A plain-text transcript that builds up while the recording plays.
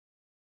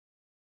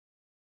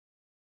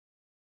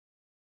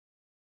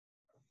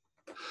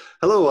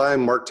Hello,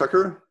 I'm Mark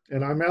Tucker.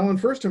 And I'm Alan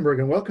Furstenberg,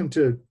 and welcome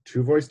to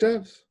Two Voice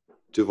Devs.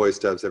 Two Voice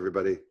Devs,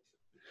 everybody.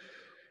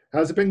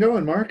 How's it been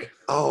going, Mark?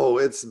 Oh,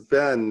 it's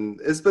been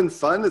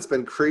fun. It's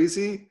been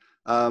crazy.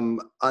 On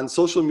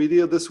social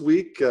media this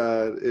week,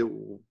 it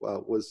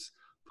was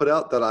put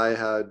out that I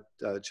had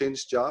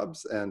changed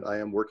jobs, and I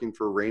am working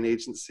for Rain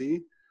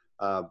Agency.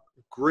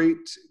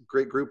 Great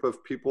group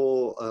of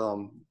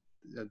people.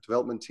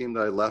 Development team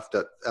that I left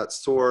at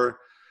SOAR.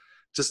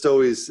 Just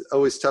always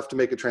tough to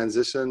make a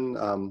transition.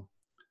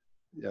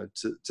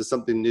 To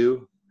something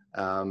new,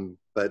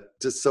 but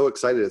just so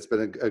excited. It's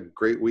been a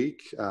great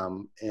week,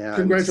 and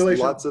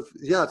congratulations!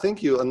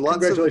 Thank you, and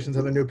congratulations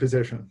on the new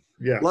position.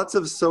 Yeah, lots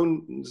of so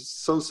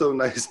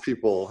nice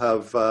people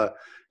have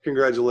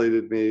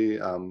congratulated me,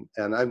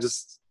 and I'm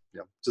just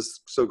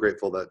so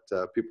grateful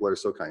that people are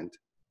so kind.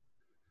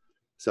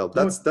 So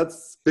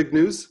that's big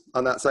news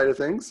on that side of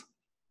things.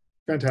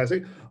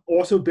 Fantastic.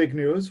 Also, big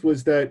news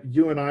was that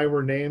you and I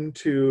were named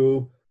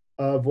to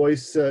top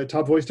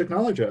voice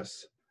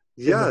technologists.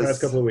 Yes. In the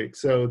past couple of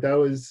weeks. So that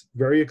was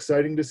very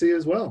exciting to see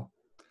as well.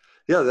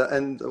 Yeah,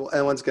 and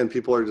once again,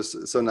 people are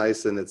just so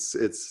nice, and it's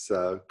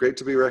great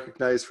to be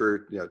recognized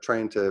for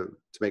trying to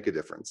make a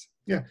difference.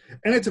 Yeah,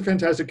 and it's a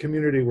fantastic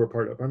community we're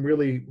part of. I'm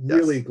really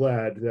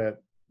glad that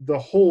the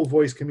whole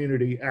voice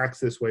community acts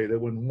this way. That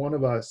when one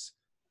of us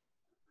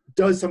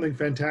does something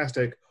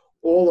fantastic,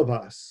 all of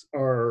us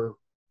are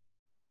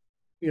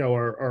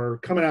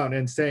coming out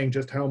and saying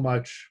just how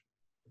much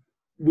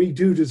we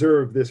do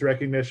deserve this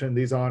recognition,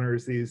 these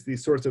honors,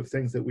 these sorts of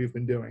things that we've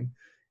been doing,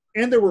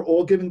 and that we're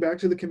all giving back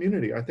to the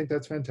community. I think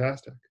that's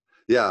fantastic.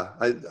 Yeah,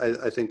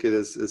 I think it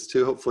is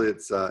too. Hopefully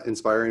it's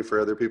inspiring for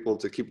other people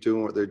to keep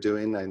doing what they're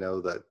doing. I know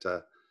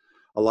that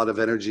a lot of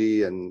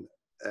energy and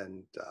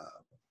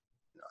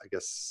I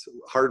guess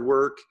hard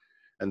work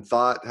and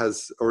thought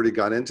has already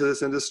gone into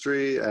this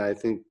industry, and I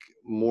think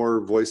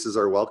more voices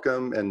are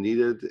welcome and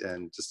needed,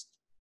 and just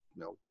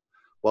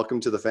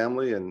welcome to the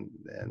family, and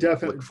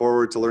look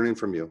forward to learning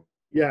from you.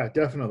 Yeah,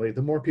 definitely.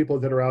 The more people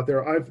that are out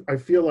there, I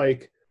feel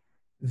like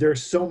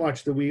there's so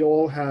much that we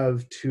all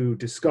have to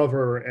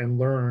discover and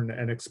learn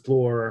and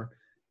explore,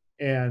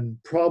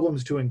 and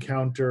problems to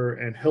encounter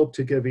and help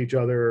to give each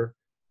other,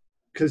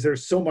 because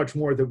there's so much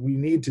more that we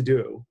need to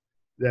do,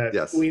 that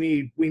yes. we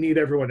need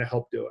everyone to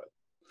help do it.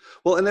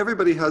 Well, and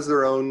everybody has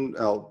their own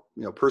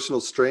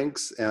personal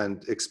strengths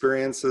and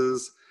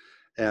experiences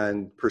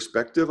and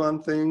perspective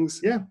on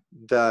things. Yeah.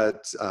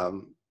 That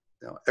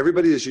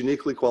everybody is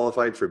uniquely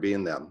qualified for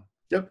being them.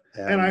 Yep.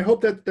 And I hope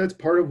that that's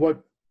part of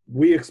what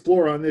we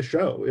explore on this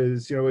show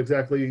is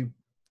exactly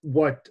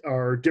what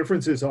our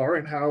differences are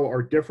and how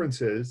our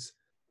differences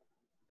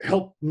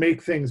help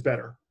make things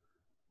better.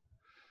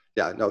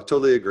 Yeah, no,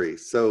 totally agree.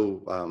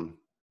 So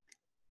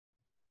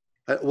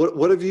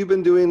what have you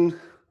been doing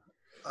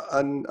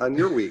on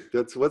your week?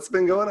 That's what's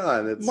been going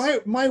on.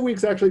 My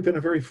week's actually been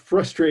a very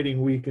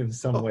frustrating week in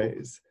some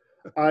ways.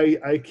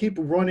 I keep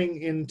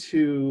running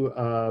into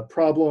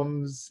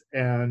problems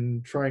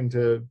and trying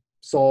to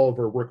solve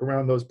or work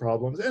around those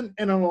problems, and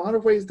in a lot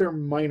of ways they're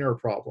minor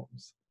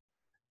problems,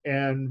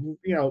 and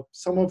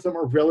some of them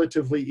are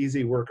relatively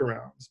easy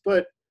workarounds,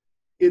 but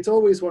it's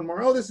always one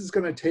more, this is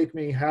going to take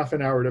me half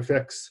an hour to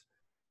fix,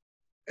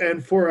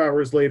 and 4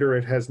 hours later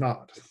it has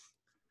not.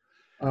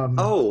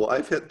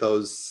 I've hit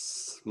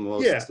those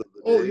most of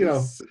the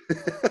days.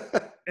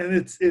 And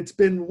it's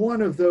been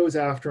one of those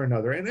after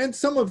another, and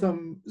some of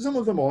them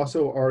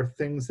also are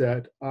things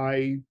that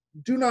I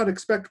do not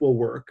expect will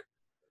work,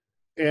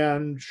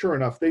 and sure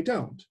enough they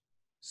don't.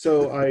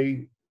 So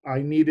I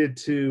needed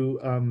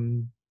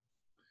to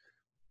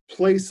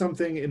play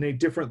something in a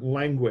different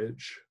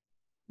language,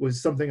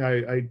 was something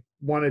I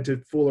wanted to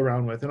fool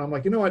around with, and I'm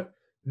like, you know what,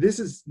 this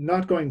is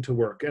not going to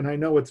work, and I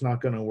know it's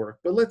not going to work,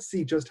 but let's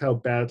see just how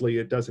badly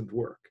it doesn't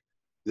work.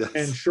 Yes.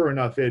 And sure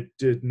enough, it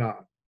did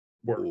not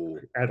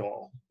work at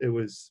all. It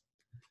was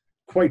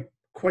quite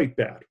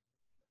bad.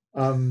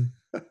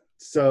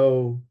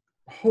 So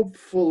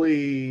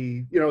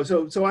hopefully,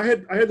 so I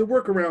had the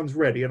workarounds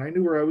ready, and I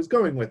knew where I was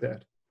going with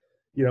it.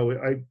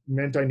 I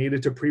meant I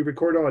needed to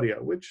pre-record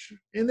audio, which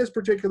in this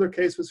particular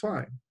case was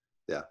fine.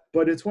 Yeah.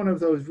 But it's one of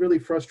those really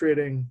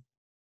frustrating,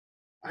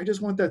 I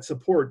just want that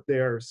support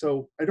there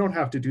so I don't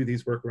have to do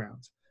these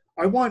workarounds.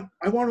 I want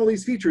all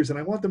these features, and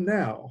I want them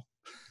now.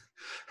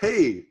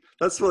 Hey,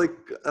 that's what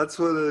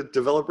a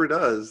developer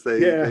does.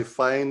 They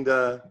find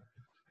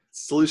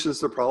solutions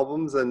to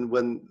problems, and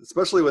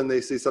especially when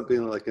they see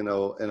something like in a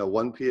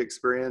 1P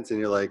experience, and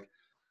you're like,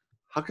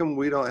 how come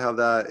we don't have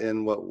that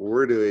in what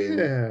we're doing?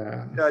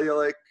 Yeah, you're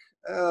like,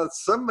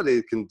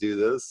 somebody can do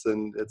this,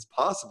 and it's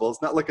possible.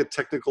 It's not like a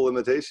technical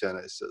limitation.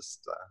 It's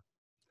just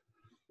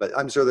but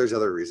I'm sure there's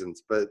other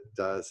reasons, but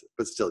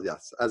still,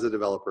 yes, as a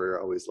developer,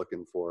 you're always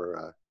looking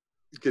for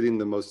getting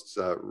the most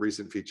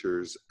recent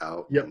features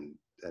out. Yep.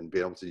 And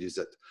being able to use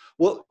it.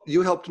 Well,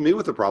 you helped me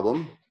with a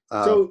problem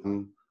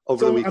over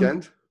the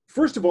weekend.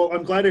 First of all,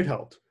 I'm glad it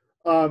helped.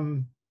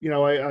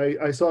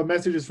 I saw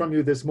messages from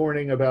you this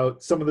morning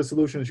about some of the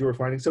solutions you were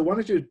finding. So why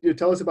don't you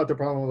tell us about the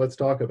problem and let's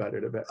talk about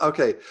it a bit.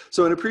 Okay,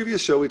 so in a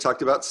previous show, we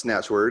talked about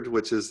Snatchword,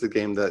 which is the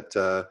game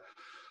that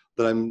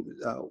I'm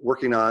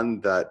working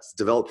on that's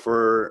developed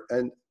for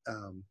an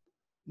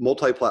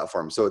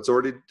multi-platform. So it's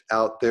already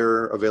out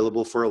there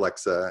available for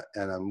Alexa,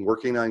 and I'm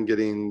working on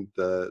getting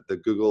the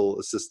Google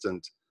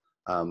Assistant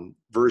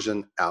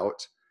version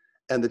out.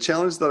 And the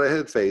challenge that I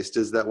had faced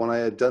is that when I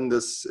had done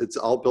this, it's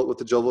all built with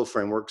the Jovo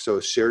framework, so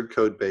shared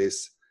code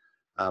base,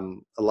 a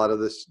lot of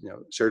this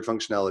shared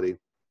functionality,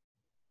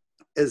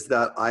 is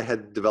that I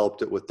had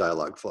developed it with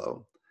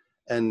Dialogflow.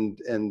 And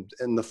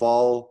in the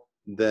fall,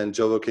 then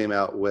Jovo came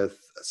out with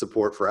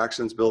support for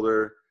Actions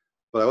Builder,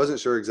 but I wasn't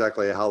sure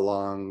exactly how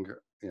long,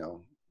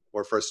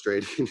 or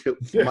frustrating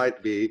it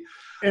might be.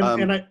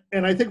 And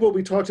I think what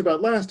we talked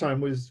about last time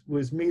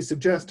was me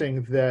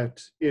suggesting that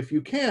if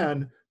you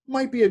can,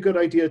 might be a good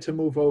idea to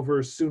move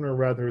over sooner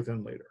rather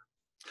than later.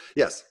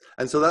 Yes,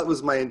 and so that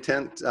was my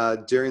intent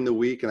during the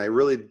week, and I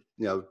really,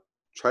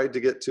 tried to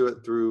get to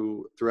it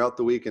throughout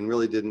the week, and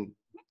really didn't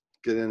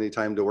get any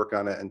time to work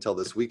on it until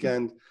this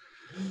weekend.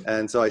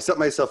 And so I set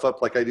myself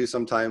up like I do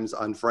sometimes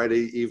on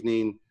Friday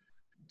evening,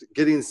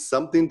 getting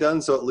something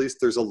done, so at least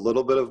there's a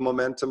little bit of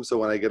momentum. So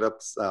when I get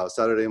up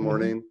Saturday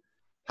morning,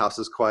 house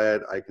is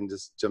quiet, I can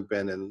just jump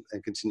in and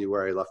continue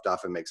where I left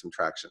off and make some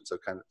traction. So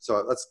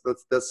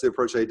that's the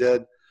approach I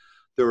did.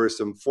 There were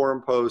some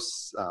forum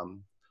posts,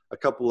 a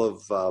couple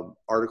of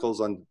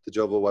articles on the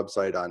Jovo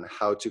website on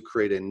how to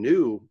create a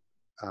new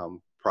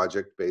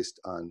project based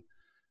on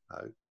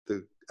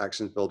the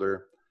Actions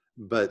Builder,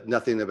 but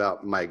nothing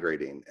about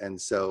migrating. And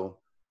so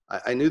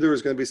I knew there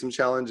was going to be some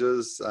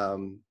challenges.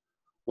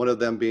 One of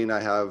them being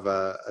I have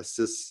a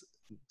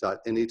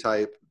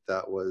sys.anytype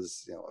that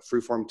was a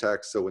freeform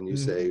text. So when you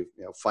say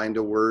find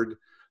a word,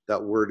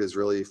 that word is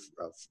really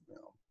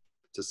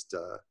just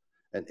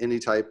an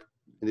anytype.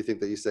 Anything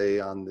that you say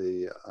on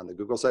the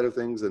Google side of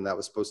things, and that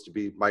was supposed to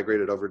be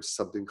migrated over to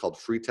something called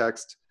free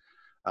text,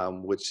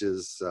 which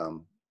is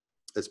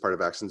part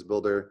of Actions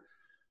Builder.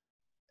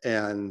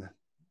 And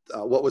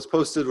what was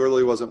posted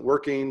really wasn't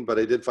working, but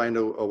I did find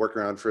a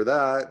workaround for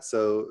that.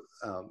 So,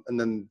 and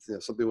then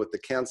something with the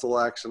cancel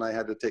action I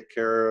had to take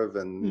care of,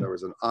 and there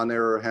was an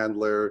on-error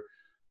handler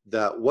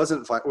that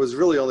wasn't fine. It was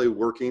really only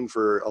working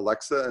for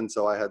Alexa, and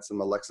so I had some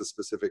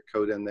Alexa-specific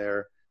code in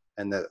there,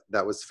 and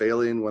that was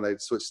failing when I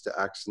switched to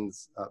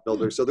Actions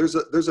Builder. So there's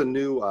a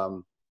new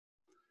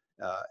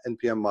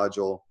NPM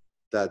module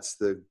that's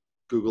the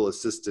Google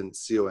Assistant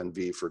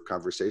CONV for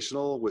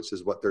conversational, which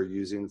is what they're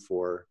using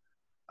for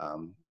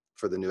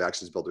the new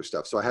Actions Builder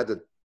stuff. So I had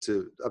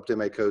to update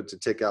my code to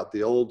take out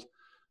the old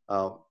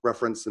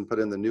reference and put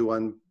in the new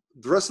one.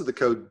 The rest of the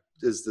code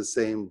is the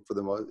same for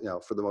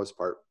the most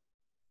part.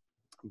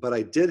 But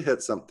I did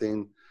hit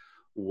something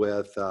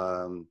with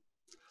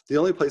the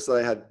only place that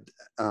I had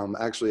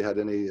actually had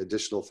any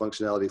additional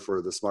functionality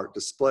for the smart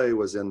display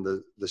was in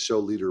the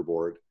show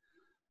leaderboard,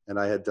 and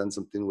I had done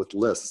something with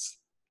lists.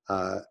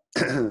 But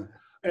the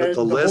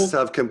lists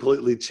have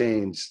completely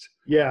changed.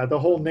 Yeah, the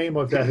whole name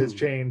of that has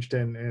changed,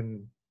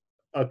 and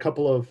a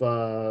couple of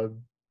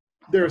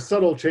there are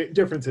subtle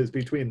differences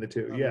between the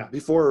two. Yeah.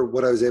 Before,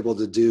 what I was able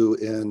to do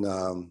in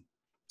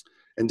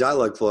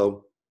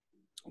Dialogflow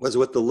was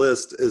with the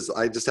list is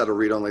I just had a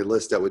read-only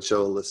list that would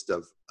show a list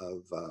of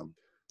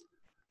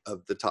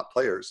the top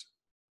players.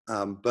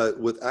 But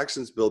with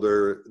Actions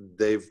Builder,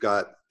 they've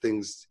got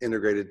things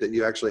integrated that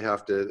you actually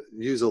have to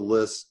use a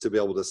list to be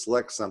able to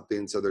select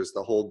something. So there's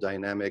the whole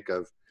dynamic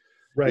of,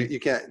 right.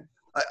 You can't,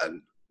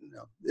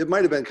 it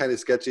might've been kind of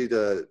sketchy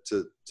to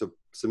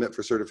submit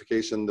for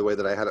certification the way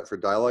that I had it for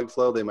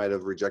Dialogflow. They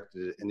might've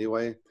rejected it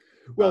anyway.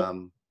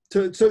 Well,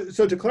 so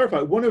to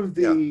clarify, one of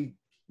the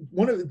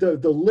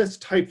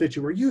list type that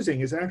you were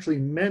using is actually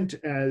meant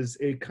as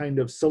a kind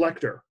of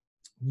selector.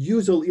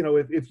 Usually,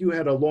 if you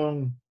had a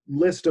long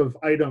list of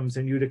items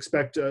and you'd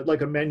expect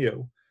like a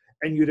menu,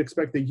 and you'd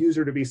expect the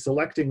user to be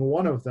selecting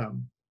one of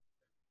them,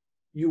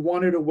 you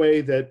wanted a way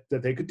that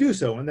they could do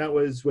so, and that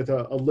was with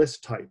a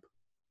list type.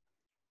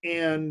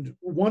 And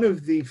one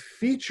of the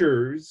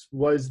features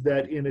was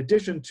that in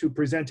addition to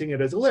presenting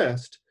it as a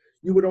list,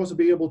 you would also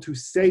be able to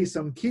say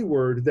some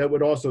keyword that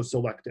would also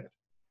select it.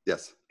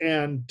 Yes.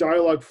 And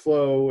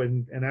Dialogflow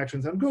and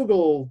Actions on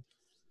Google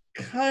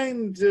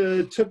kind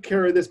of took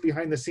care of this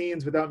behind the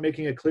scenes without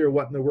making it clear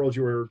what in the world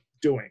you were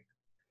doing.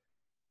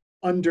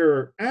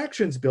 Under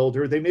Actions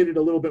Builder, they made it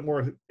a little bit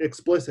more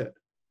explicit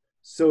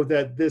so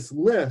that this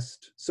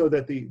list, so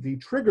that the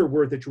trigger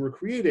word that you were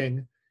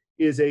creating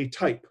is a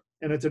type,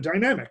 and it's a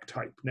dynamic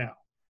type now.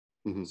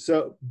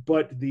 So,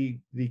 but the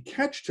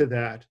catch to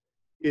that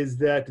is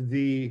that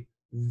the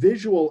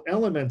visual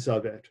elements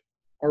of it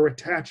are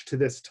attached to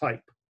this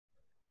type.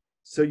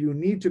 So you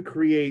need to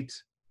create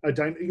a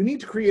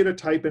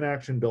type in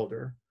Action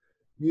Builder.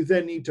 You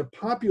then need to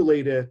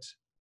populate it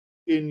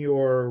in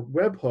your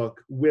webhook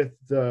with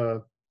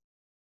the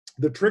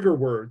trigger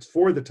words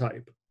for the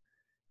type,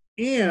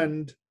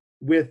 and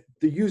with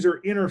the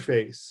user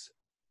interface,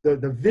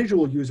 the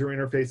visual user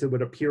interface that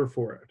would appear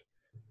for it.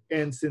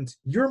 And since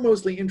you're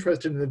mostly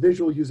interested in the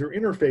visual user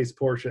interface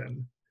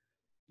portion,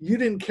 you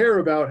didn't care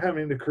about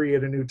having to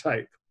create a new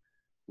type.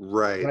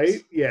 Right.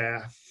 Right?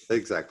 Yeah.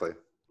 Exactly.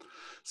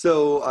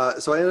 So,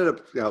 so I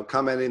ended up,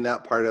 commenting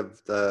that part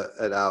of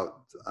it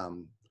out.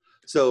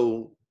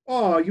 So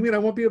Oh, you mean I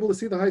won't be able to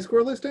see the high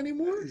score list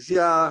anymore?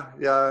 yeah.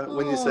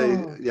 When you say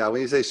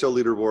Oh. show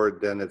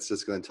leaderboard, then it's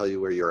just going to tell you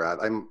where you're at.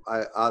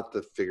 I have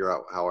to figure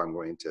out how I'm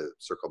going to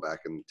circle back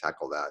and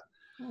tackle that.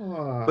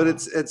 But Oh.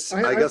 it's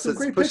I I have guess some it's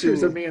great pushing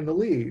pictures me. of me in the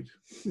lead.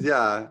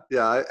 Yeah,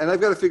 and I've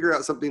got to figure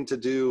out something to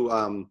do.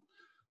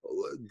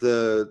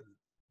 The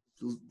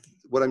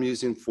what I'm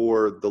using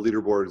for the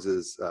leaderboards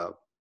is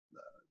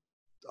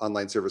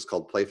online service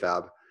called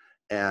PlayFab,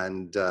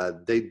 and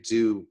they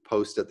do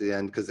post at the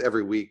end because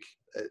every week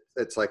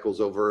it cycles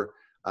over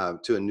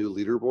to a new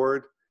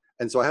leaderboard.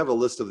 And so I have a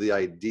list of the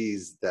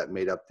IDs that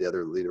made up the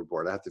other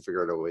leaderboard. I have to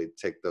figure out a way to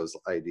take those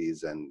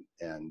IDs and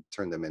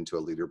turn them into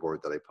a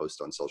leaderboard that I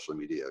post on social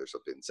media or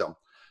something. So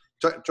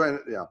trying,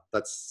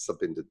 that's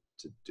something to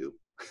do.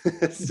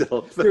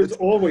 Still, There's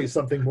always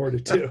something more to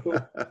do.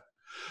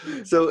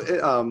 So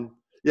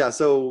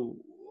so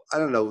I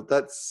don't know.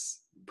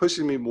 That's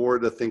pushing me more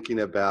to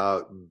thinking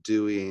about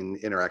doing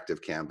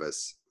interactive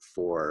canvas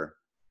for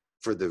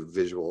the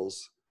visuals,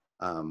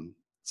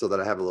 so that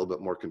I have a little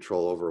bit more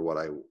control over what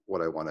I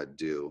want to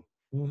do.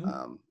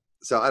 Mm-hmm.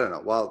 So I don't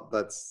know. Well,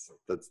 that's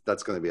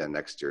going to be a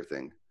next year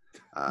thing,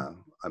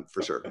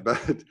 for sure.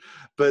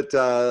 But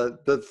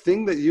the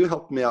thing that you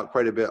helped me out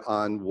quite a bit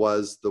on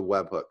was the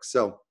webhook.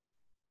 So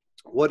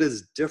what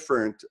is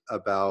different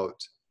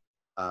about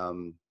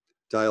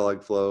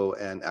Dialogflow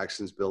and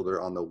Actions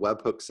Builder on the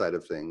webhook side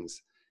of things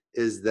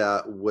is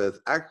that with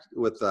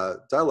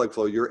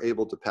Dialogflow, you're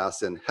able to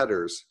pass in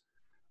headers.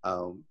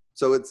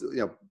 So it's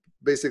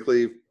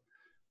basically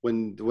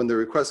when the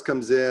request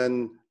comes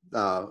in,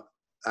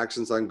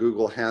 Actions on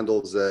Google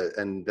handles it,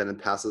 and then it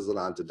passes it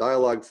on to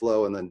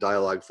Dialogflow, and then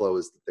Dialogflow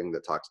is the thing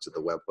that talks to the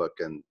webhook.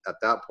 And at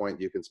that point,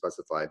 you can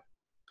specify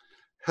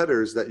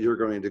headers that you're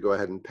going to go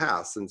ahead and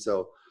pass. And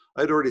so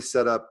I'd already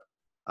set up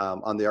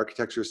on the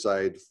architecture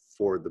side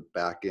for the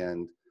back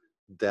end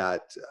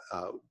that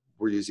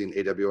we're using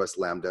AWS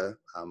Lambda.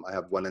 I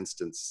have one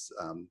instance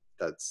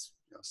that's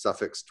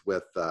suffixed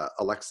with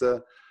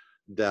Alexa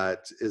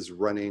that is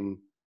running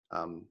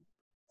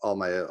all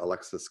my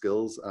Alexa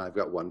skills, and I've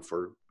got one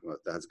for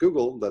that has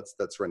Google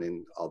that's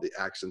running all the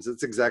actions.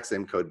 It's the exact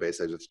same code base.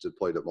 I just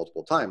deployed it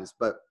multiple times.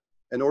 But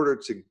in order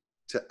to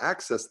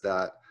access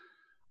that,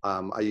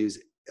 I use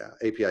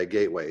API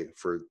Gateway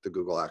for the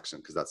Google action,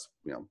 because that's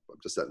I'm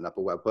just setting up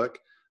a webhook,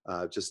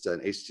 just an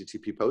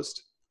HTTP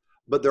post.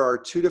 But there are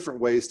two different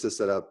ways to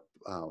set up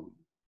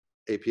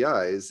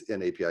APIs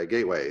in API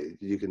Gateway.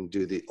 You can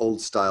do the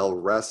old style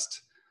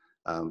REST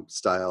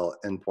style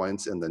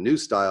endpoints, and the new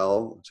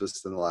style,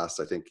 just in the last,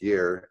 I think,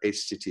 year,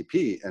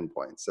 HTTP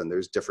endpoints. And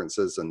there's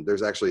differences, and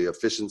there's actually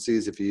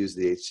efficiencies if you use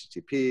the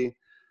HTTP.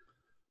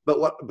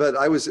 But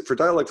I was, for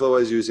Dialogflow, I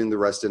was using the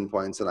REST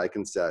endpoints, and I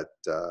can set,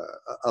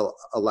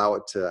 allow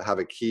it to have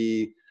a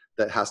key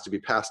that has to be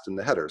passed in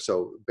the header.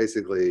 So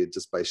basically,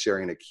 just by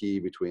sharing a key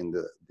between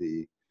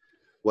the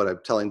what I'm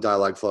telling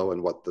Dialogflow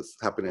and what's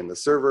happening in the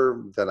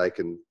server, that I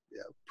can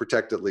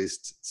protect at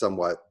least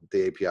somewhat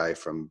the API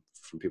from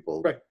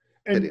people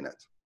hitting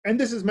it. And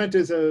this is meant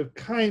as a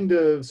kind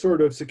of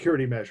sort of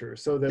security measure,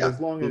 so that as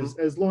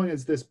long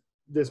as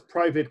this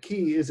private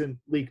key isn't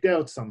leaked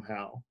out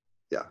somehow,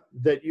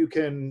 that you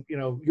can,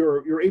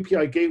 your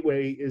API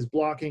gateway is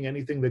blocking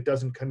anything that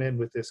doesn't come in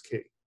with this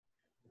key.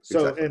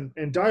 So, exactly.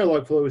 and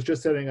Dialogflow is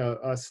just setting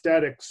a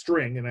static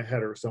string in a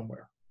header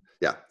somewhere.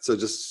 Yeah, so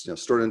just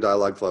stored in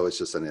Dialogflow, it's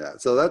just sending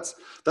that. So that's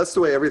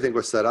the way everything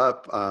was set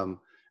up, and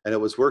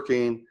it was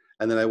working.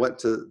 And then I went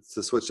to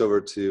switch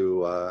over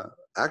to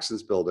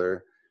Actions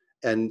Builder,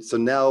 and so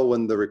now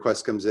when the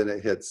request comes in,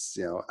 it hits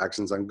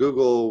Actions on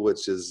Google,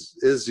 which is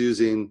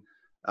using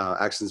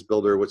Actions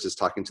Builder, which is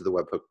talking to the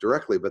webhook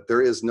directly. But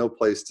there is no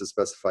place to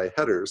specify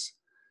headers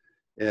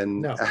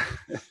in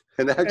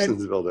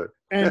Actions Builder.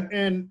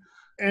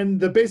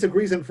 And the basic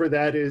reason for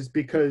that is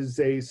because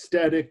a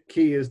static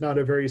key is not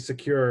a very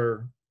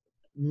secure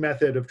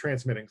method of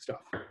transmitting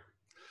stuff.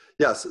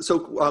 Yes.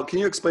 So can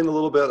you explain a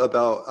little bit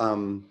about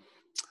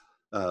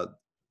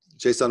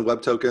JSON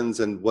Web Tokens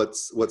and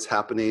what's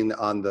happening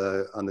on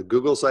the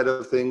Google side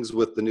of things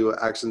with the new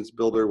Actions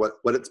Builder,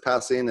 what it's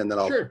passing, and then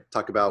I'll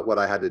talk about what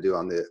I had to do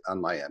on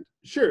my end.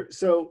 Sure.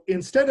 So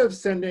instead of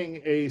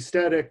sending a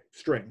static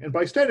string, and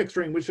by static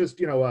string, which is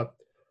a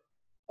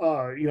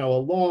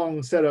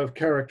long set of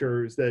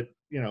characters that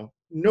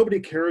nobody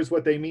cares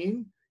what they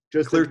mean,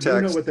 just clear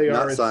text, know what they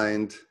not are.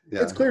 Signed.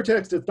 It's clear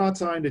text. It's not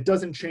signed. It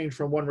doesn't change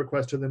from one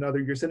request to another.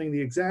 You're sending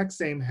the exact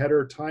same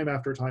header time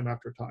after time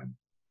after time.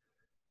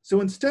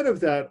 So instead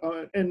of that,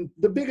 and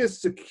the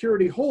biggest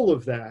security hole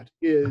of that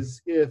is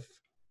if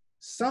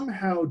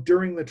somehow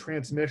during the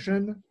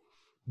transmission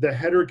the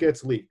header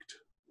gets leaked,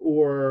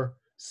 or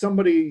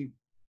somebody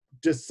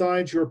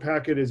decides your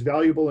packet is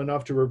valuable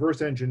enough to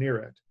reverse engineer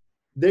it,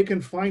 they can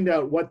find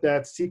out what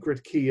that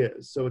secret key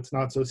is, so it's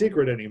not so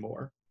secret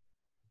anymore.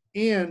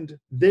 and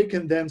they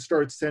can then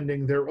start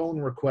sending their own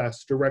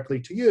requests directly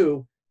to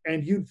you,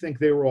 and you'd think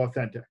they were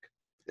authentic.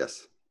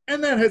 Yes.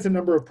 And that has a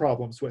number of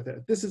problems with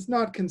it. This is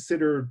not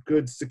considered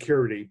good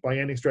security by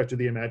any stretch of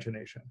the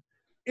imagination.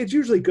 It's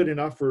usually good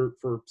enough for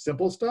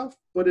simple stuff,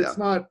 but it's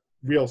not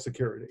real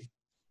security.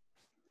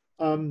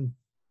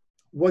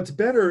 What's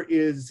better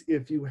is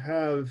if you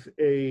have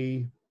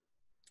a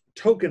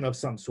token of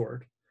some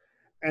sort,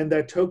 and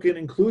that token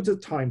includes a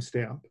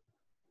timestamp,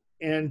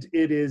 and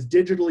it is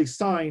digitally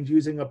signed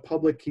using a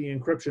public key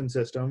encryption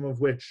system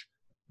of which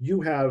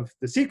you have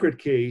the secret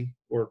key,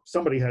 or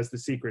somebody has the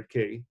secret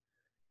key,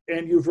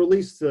 and you've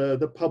released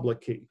the public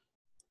key.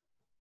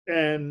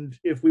 And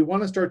if we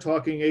want to start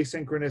talking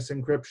asynchronous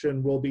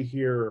encryption, we'll be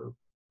here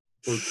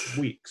for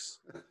weeks.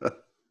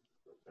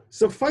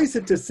 Suffice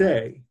it to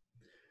say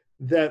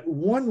that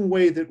one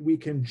way that we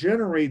can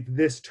generate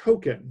this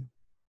token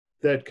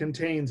that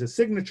contains a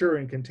signature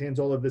and contains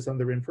all of this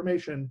other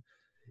information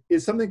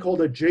is something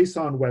called a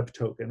JSON Web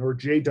Token, or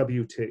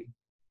JWT.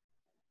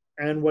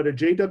 And what a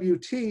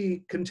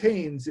JWT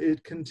contains,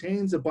 it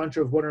contains a bunch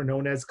of what are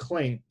known as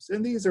claims.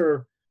 And these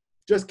are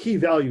just key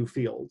value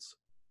fields,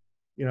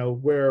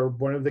 where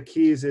one of the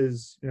keys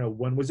is,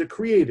 when was it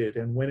created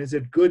and when is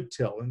it good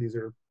till, and these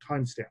are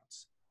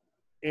timestamps.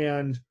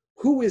 And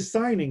who is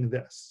signing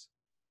this?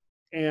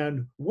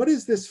 And what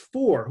is this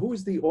for? Who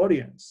is the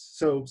audience?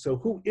 So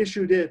who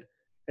issued it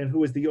and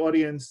who is the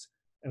audience,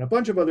 and a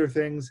bunch of other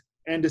things,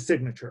 and a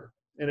signature.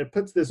 And it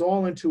puts this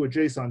all into a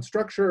JSON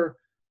structure,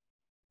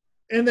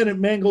 and then it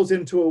mangles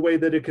into a way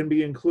that it can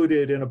be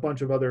included in a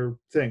bunch of other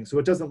things. So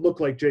it doesn't look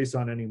like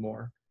JSON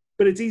anymore,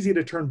 but it's easy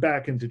to turn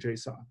back into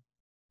JSON.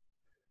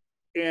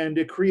 And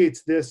it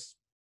creates this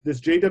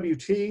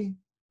JWT,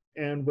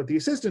 and what the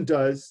assistant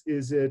does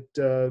is it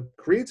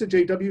creates a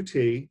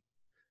JWT,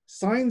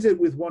 signs it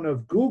with one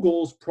of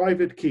Google's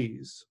private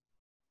keys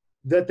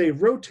that they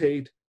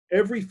rotate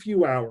every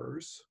few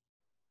hours,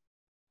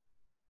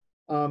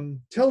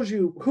 tells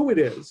you who it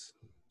is,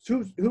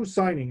 who's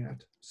signing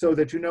it, so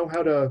that you know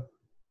how to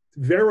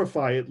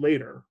verify it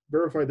later,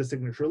 verify the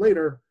signature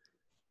later,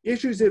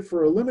 issues it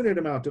for a limited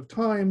amount of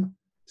time,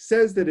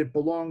 says that it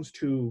belongs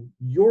to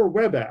your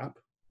web app,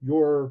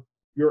 your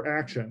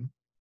action,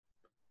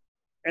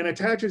 and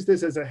attaches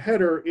this as a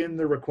header in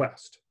the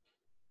request.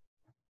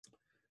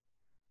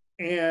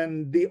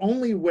 And the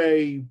only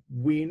way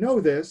we know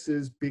this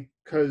is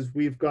because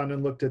we've gone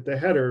and looked at the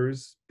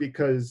headers,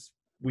 because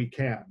we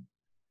can.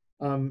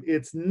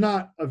 It's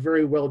not a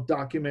very well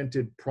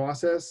documented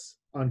process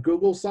on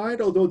Google's side,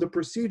 although the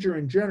procedure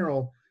in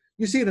general,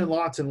 you see it in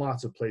lots and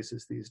lots of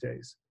places these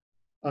days.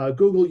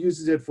 Google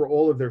uses it for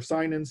all of their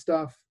sign-in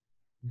stuff.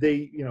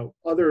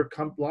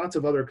 Lots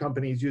of other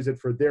companies use it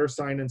for their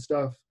sign-in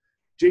stuff.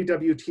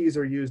 JWTs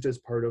are used as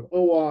part of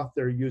OAuth.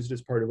 They're used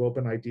as part of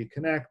OpenID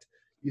Connect.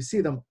 You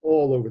see them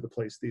all over the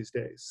place these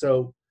days.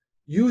 So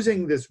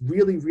using this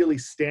really, really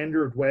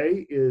standard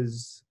way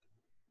is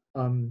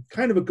kind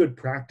of a good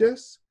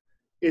practice.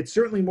 It's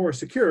certainly more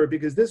secure,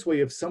 because this way,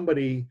 if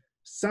somebody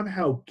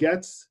somehow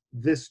gets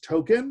this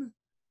token,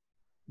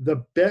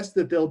 the best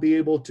that they'll be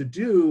able to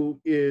do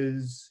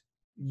is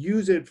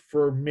use it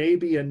for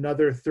maybe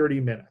another 30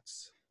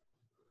 minutes.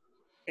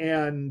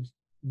 And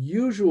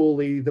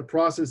usually the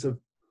process of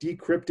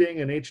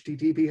decrypting an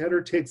HTTP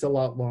header takes a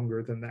lot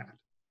longer than that.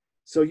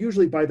 So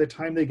usually by the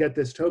time they get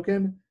this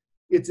token,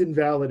 it's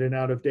invalid and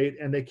out of date,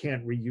 and they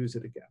can't reuse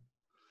it again.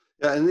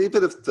 Yeah, and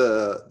even if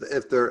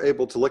they're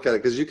able to look at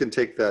it, because you can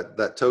take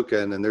that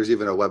token, and there's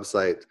even a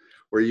website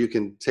where you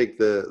can take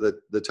the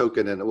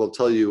token, and it will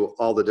tell you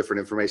all the different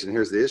information.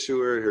 Here's the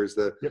issuer, here's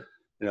the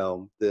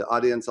the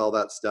audience, all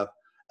that stuff,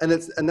 and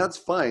that's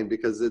fine,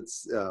 because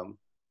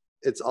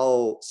it's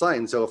all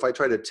signed. So if I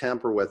try to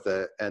tamper with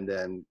it and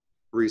then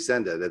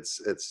resend it,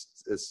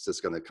 it's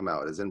just going to come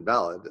out as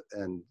invalid,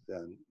 and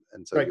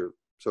so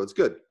so it's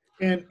good.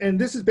 And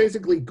this is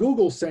basically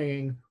Google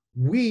saying,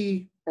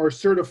 we are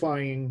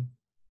certifying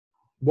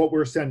what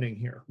we're sending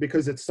here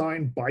because it's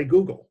signed by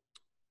Google.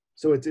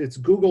 So it's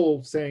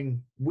Google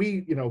saying,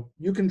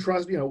 you can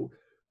trust,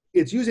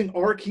 it's using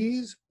our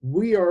keys.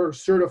 We are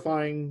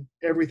certifying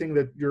everything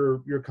that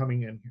you're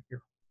coming in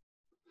here.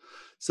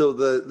 So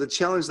the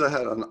challenge that I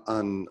had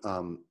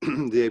on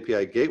the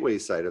API gateway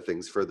side of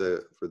things for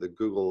the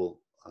Google,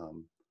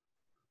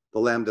 the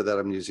Lambda that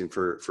I'm using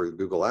for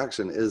Google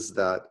Action, is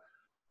that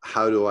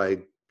how do I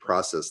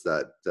process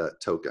that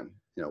token?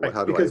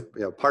 How do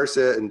I parse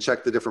it and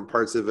check the different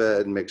parts of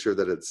it and make sure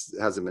that it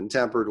hasn't been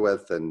tampered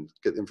with and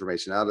get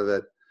information out of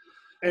it?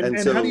 And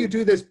so, how do you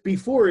do this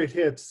before it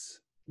hits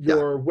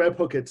your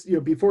webhook? It's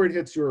before it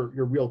hits your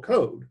real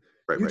code.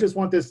 You just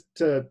want this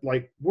to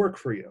work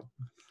for you.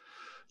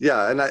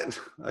 Yeah, and I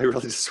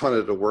really just wanted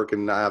it to work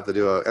and not have to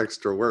do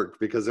extra work,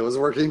 because it was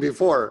working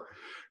before.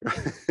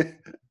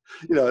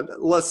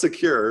 Less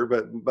secure,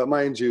 but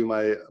mind you,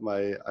 I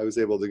was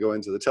able to go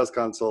into the test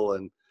console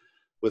and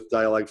with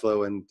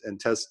Dialogflow and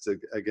test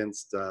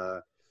against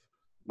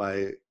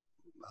my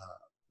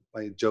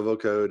Jovo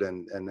code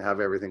and have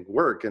everything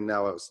work. And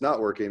now it's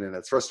not working, and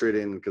it's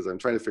frustrating because I'm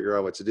trying to figure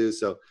out what to do.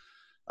 So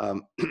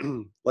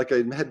Like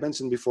I had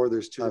mentioned before,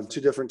 there's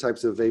two different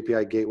types of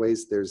API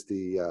gateways. There's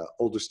the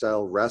older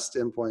style REST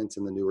endpoints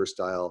and the newer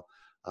style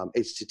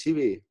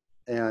HTTP.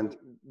 And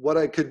what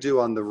I could do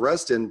on the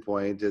REST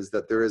endpoint is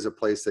that there is a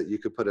place that you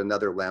could put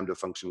another Lambda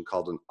function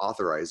called an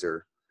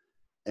authorizer,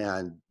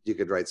 and you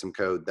could write some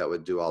code that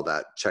would do all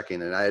that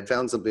checking. And I had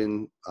found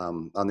something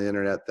on the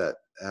internet that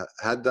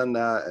had done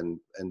that and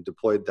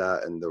deployed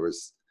that, and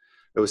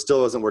it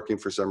still wasn't working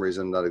for some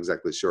reason, not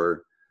exactly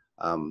sure.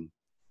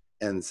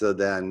 And so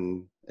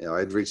then,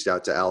 I'd reached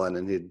out to Alan,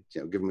 and he'd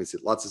given me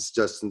lots of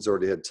suggestions,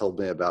 already had told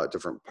me about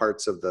different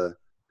parts of the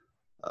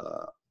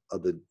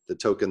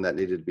token that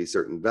needed to be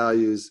certain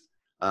values.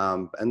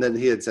 And then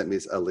he had sent me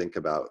a link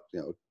about,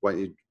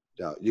 why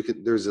you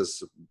can, there's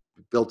this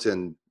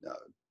built-in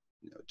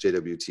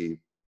JWT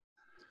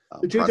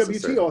the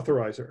JWT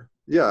authorizer.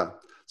 Yeah.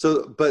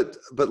 So, but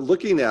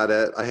looking at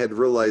it, I had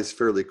realized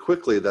fairly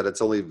quickly that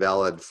it's only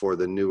valid for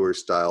the newer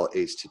style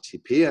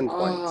HTTP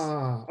endpoints.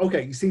 Ah,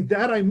 okay. You see,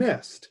 that I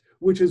missed,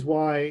 which is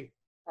why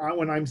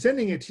when I'm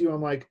sending it to you,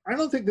 I'm like, I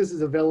don't think this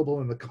is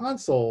available in the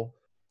console,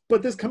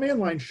 but this command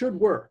line should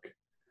work.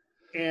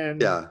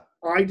 And yeah.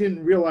 I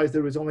didn't realize that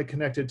it was only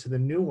connected to the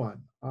new one.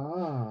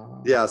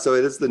 Ah. Yeah, so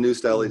it is the new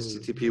style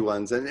HTTP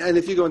ones. And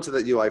if you go into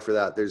the UI for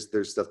that,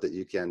 there's stuff that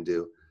you can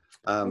do.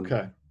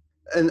 Okay.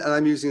 And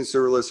I'm using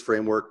serverless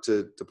framework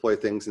to deploy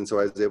things. And so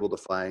I was able to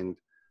find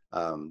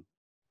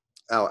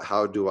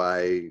how do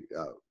I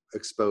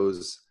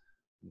expose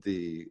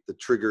the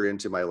trigger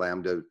into my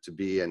Lambda to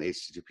be an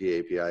HTTP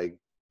API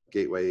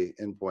gateway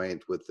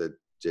endpoint with the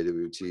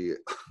JWT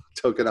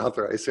token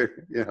authorizer,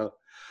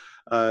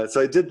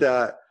 So I did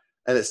that,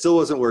 and it still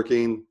wasn't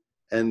working.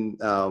 And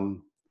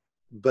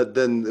but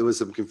then there was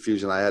some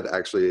confusion. I had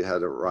actually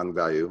had a wrong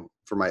value.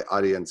 For my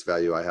audience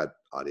value, I had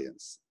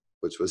audience,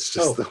 which was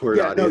just the word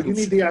audience. No, you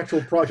need the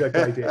actual project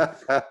ID.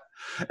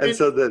 and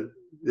so then,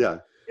 yeah.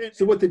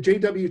 So what the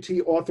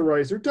JWT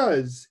authorizer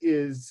does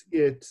is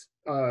it,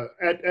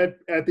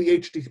 at the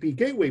HTTP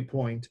gateway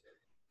point,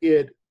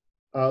 it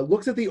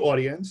looks at the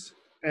audience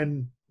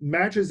and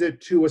matches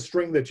it to a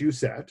string that you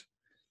set,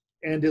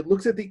 and it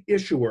looks at the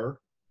issuer.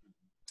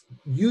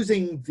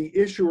 Using the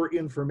issuer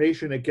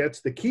information, it gets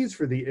the keys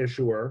for the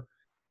issuer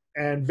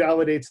and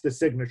validates the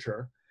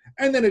signature.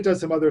 And then it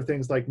does some other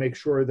things like make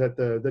sure that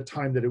the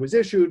time that it was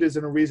issued is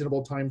in a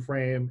reasonable time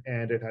frame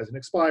and it hasn't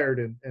expired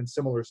and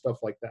similar stuff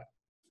like that.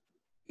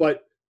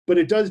 But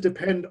it does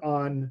depend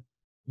on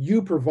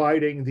you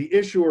providing the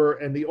issuer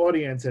and the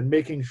audience and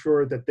making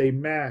sure that they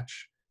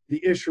match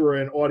the issuer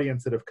and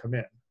audience that have come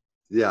in.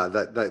 Yeah,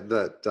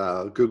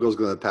 that Google's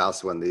going to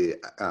pass when the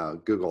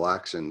Google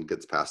action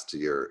gets passed to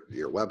your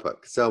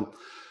webhook. So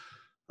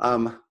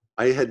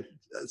I had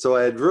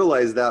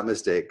realized that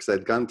mistake because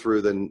I'd gone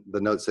through the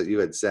notes that you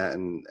had sent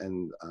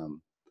and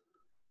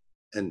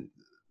I'm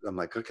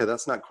like, okay,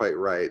 that's not quite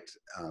right.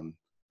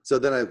 So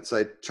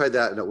I tried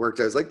that and it worked.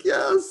 I was like,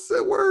 yes,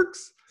 it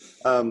works.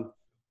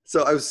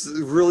 So I was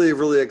really,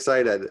 really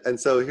excited. And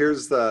so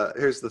here's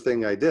the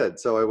thing I did.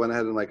 So I went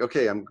ahead and like,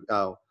 okay,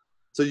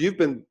 so you've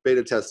been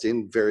beta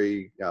testing,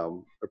 very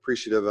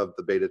appreciative of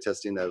the beta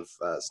testing of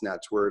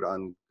Snatchword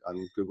on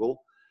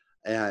Google.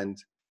 And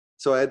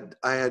so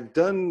I had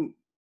done,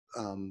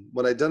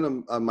 when I'd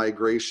done a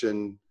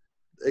migration,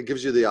 it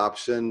gives you the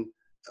option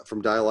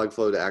from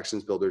Dialogflow to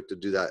Actions Builder to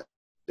do that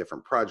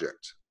different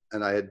project.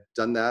 And I had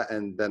done that,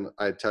 and then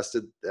I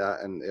tested that,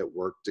 and it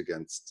worked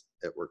against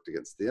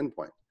the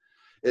endpoint.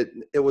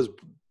 It was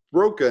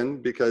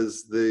broken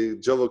because the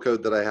Jovo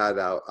code that I had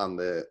out on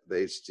the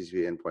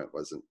HTTP endpoint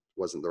wasn't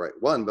the right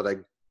one, but I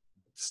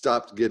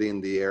stopped getting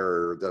the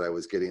error that I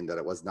was getting that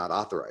it was not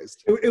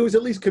authorized. It was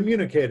at least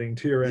communicating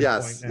to your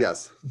endpoint.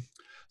 Yes.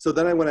 So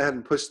then I went ahead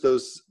and pushed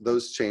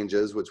those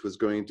changes, which was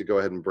going to go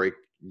ahead and break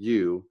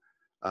you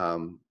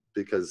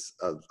because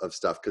of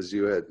stuff, because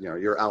you had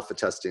your alpha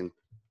testing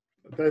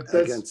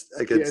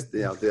against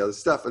the other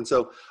stuff, and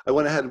so I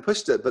went ahead and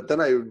pushed it. But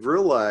then I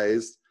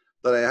realized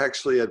that I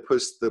actually had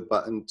pushed the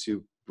button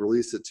to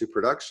release it to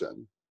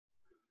production.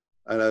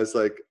 And I was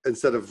like,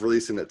 instead of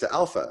releasing it to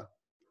alpha,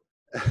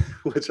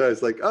 which I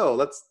was like, oh,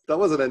 that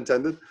wasn't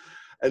intended.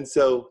 And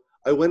so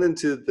I went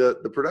into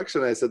the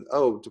production and I said,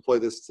 oh, deploy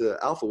this to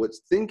alpha, which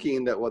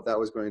thinking that what that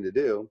was going to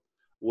do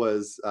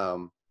was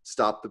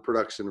stop the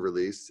production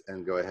release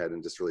and go ahead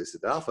and just release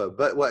it to alpha.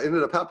 But what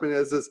ended up happening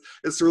is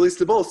it's released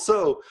to both.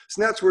 So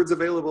Snatchword's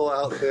available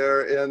out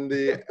there in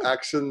the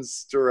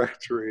actions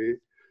directory.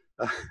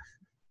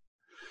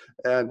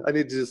 And I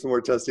need to do some more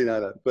testing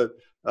on it, but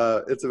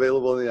it's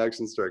available in the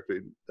actions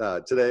directory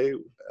today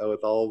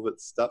with all of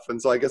its stuff.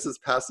 And so I guess it's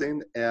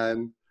passing,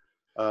 and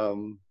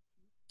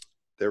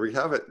there we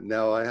have it.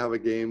 Now I have a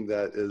game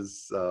that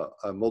is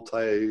a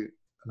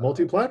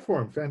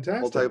multi-platform,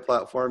 fantastic.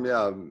 Multi-platform,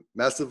 yeah,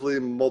 massively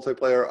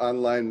multiplayer,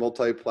 online,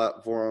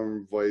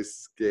 multi-platform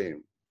voice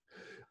game.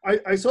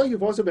 I saw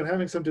you've also been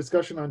having some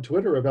discussion on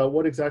Twitter about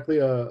what exactly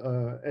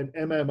an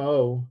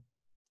MMO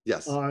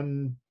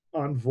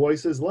on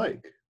voice is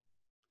like.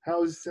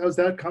 How's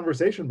that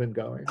conversation been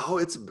going? Oh,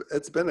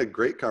 it's been a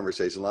great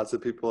conversation. Lots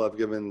of people have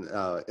given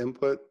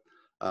input,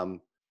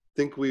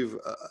 Think we've,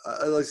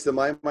 at least in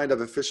my mind,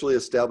 I've officially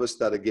established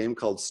that a game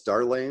called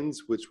Star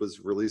Lanes, which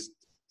was released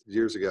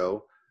years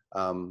ago,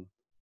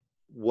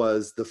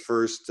 was the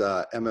first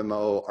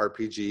MMO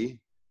RPG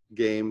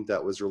game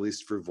that was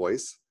released for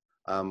voice.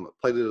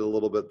 Played it a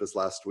little bit this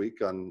last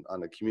week on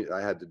a commute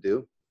I had to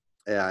do,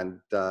 and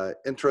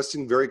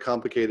interesting, very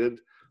complicated.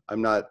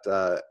 I'm not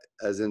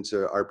as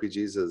into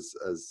RPGs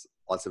as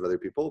lots of other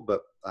people,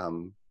 but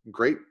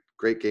great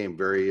game,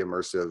 very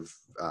immersive.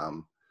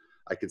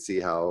 I could see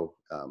how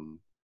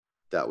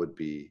that would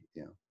be,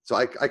 so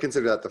I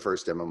consider that the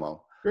first MMO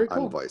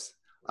on voice.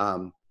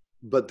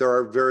 But there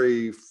are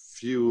very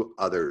few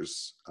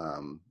others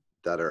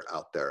that are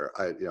out there.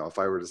 If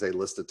I were to say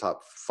list the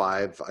top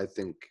 5, I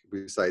think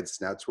besides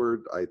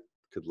Snatchword, I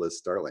could list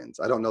Star Lanes.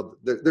 I don't know.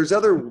 There's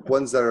other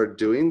ones that are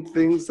doing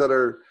things that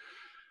are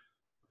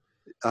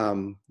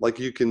like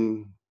you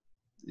can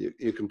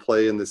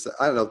play in this.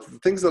 I don't know,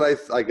 things that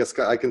I guess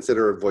I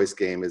consider a voice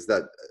game is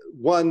that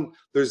one,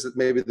 there's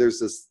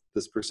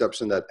this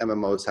perception that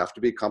MMOs have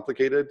to be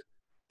complicated.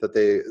 That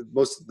they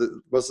most of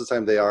the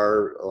time they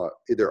are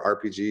either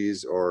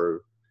RPGs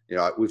or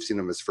we've seen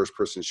them as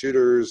first-person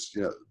shooters.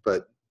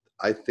 But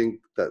I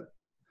think that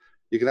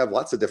you can have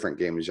lots of different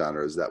game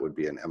genres that would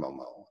be an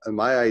MMO. And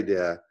my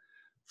idea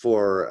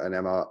for an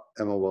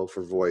MMO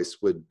for voice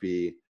would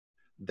be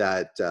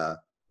that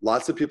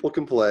lots of people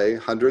can play,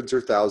 hundreds or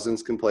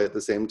thousands can play at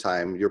the same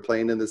time. You're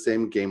playing in the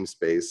same game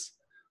space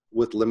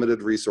with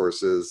limited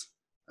resources,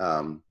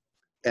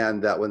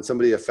 and that when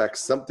somebody affects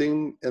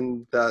something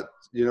in that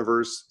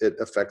universe, it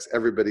affects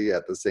everybody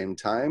at the same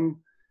time,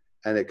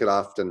 and it could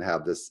often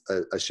have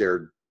a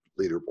shared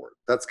leaderboard.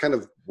 That's kind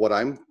of what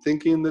I'm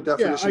thinking the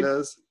definition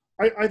is.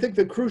 I think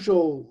the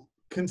crucial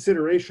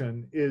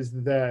consideration is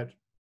that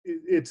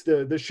it's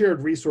the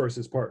shared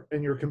resources part,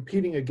 and you're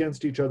competing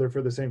against each other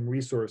for the same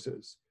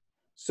resources.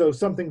 So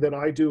something that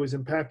I do is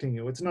impacting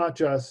you. It's not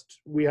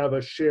just we have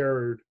a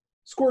shared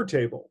score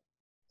table.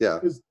 Yeah.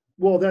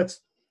 Well,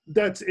 that's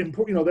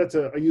important. That's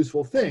a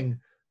useful thing.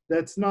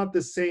 That's not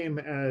the same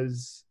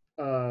as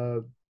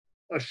a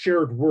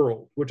shared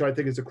world, which I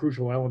think is a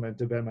crucial element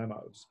of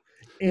MMOs.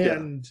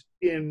 And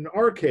in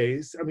our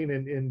case, I mean,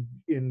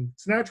 in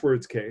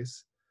Snatchword's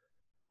case,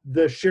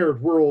 the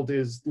shared world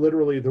is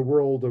literally the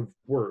world of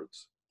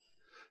words.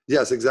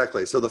 Yes,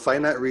 exactly. So the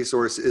finite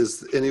resource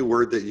is any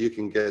word that you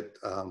can get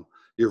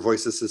your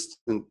voice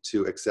assistant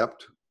to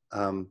accept.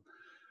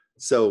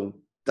 So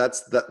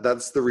that's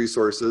the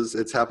resources.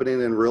 It's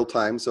happening in real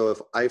time. So if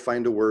I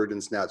find a word in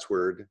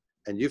Snatchword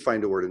and you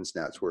find a word in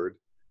Snatchword,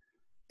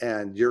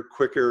 and you're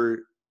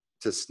quicker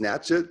to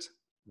snatch it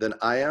than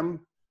I am,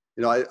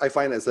 I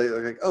find it's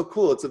like, oh,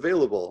 cool, it's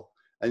available.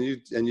 And you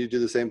do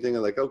the same thing,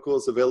 and like, oh, cool,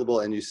 it's available,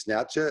 and you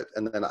snatch it,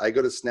 and then I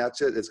go to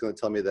snatch it, it's going to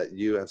tell me that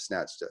you have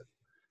snatched it.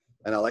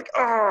 And I'm like,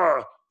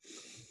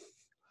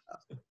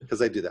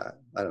 because I do that.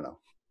 I don't know.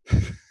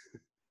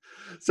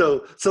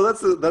 So that's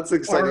the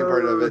exciting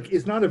part of it.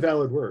 It's not a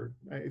valid word.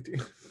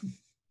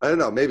 I don't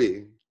know,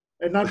 maybe.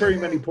 And not very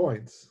many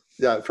points.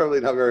 Yeah, probably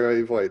not very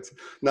many points.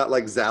 Not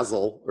like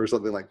Zazzle or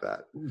something like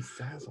that. Ooh,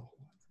 Zazzle.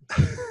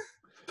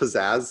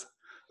 Pizzazz.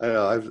 I don't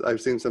know.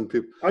 I've seen some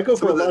people. I go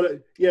for a lot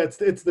of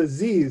it's the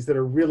Z's that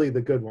are really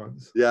the good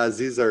ones. Yeah,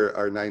 Z's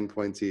are 9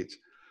 points each.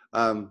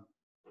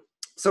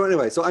 So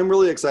anyway, so I'm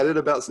really excited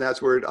about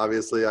Snatchword.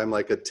 Obviously, I'm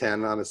like a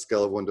 10 on a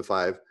scale of 1 to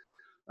 5.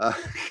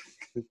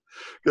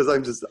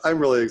 Because I'm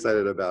really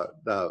excited about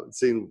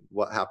seeing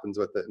what happens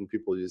with it and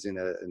people using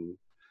it, and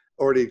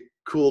already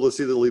cool to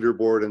see the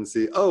leaderboard and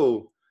see,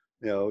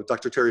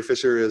 Dr. Terry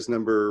Fisher is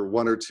number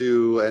 1 or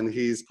 2, and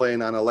he's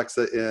playing on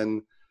Alexa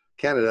in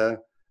Canada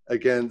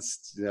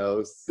against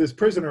this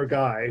prisoner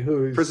guy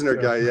who's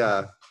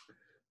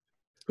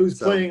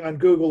playing on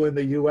Google in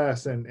the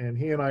US, and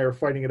he and I are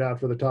fighting it out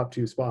for the top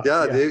 2 spots.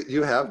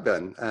 You have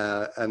been,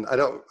 and I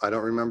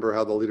don't remember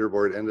how the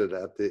leaderboard ended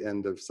at the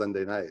end of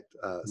Sunday night,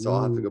 so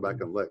I'll have to go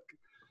back and look.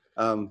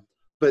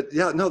 But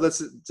yeah, no,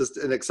 that's just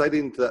an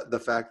exciting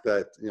the fact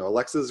that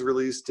Alexa's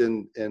released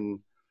in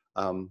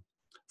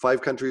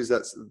 5 countries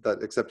that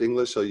accept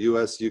English, so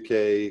US,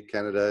 UK,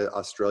 Canada,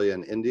 Australia,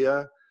 and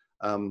India.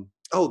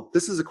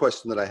 This is a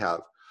question that I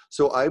have.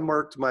 So I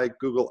marked my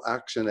Google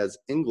Action as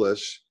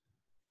English,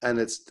 and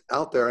it's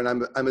out there, and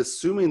I'm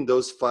assuming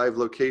those 5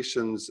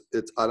 locations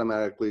it's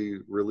automatically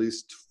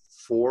released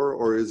for,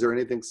 or is there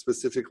anything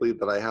specifically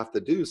that I have to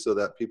do so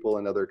that people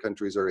in other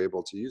countries are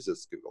able to use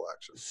this Google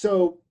Action?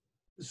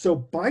 So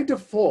by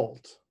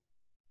default,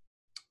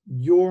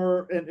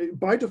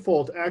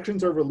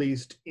 actions are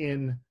released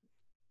in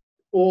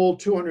all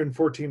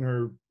 214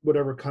 or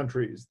whatever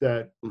countries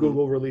that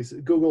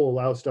Google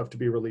allows stuff to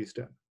be released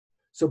in.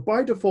 So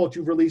by default,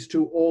 you've released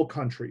to all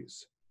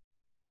countries.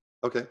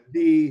 Okay.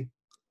 The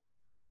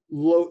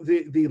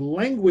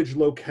language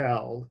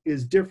locale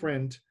is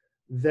different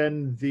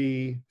than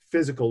the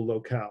physical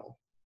locale.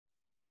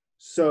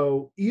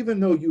 So even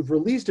though you've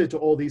released it to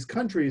all these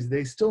countries,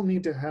 they still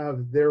need to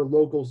have their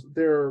locals,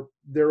 their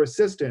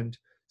assistant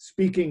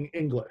speaking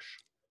English.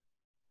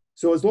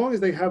 So as long as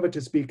they have it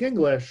to speak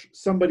English,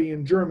 somebody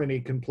in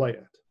Germany can play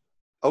it.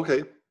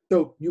 Okay.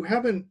 So you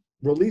haven't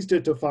released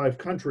it to 5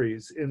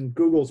 countries in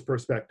Google's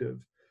perspective.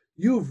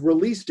 You've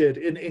released it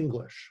in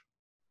English.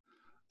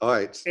 All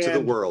right. To the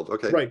And world.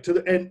 Okay. right to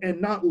the and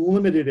not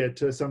limited it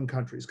to some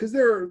countries, because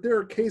there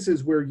are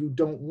cases where you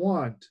don't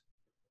want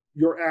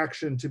your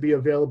action to be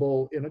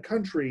available in a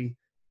country,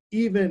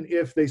 even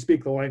if they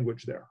speak the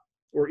language there,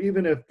 or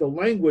even if the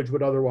language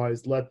would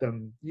otherwise let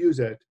them use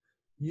it.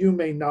 You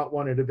may not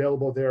want it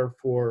available there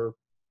for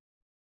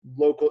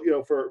local,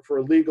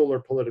 for legal or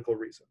political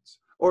reasons.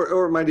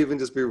 Or it might even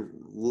just be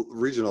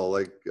regional,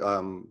 like,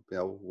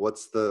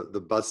 what's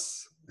the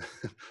bus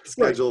Right,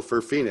 schedule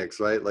for Phoenix,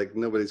 right? Like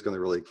nobody's going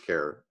to really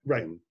care.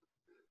 right. And,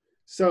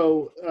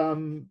 So,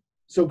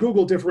 so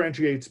Google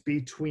differentiates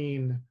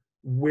between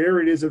where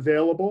it is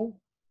available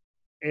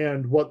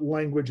and what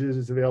languages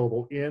is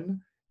available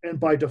in. And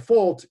by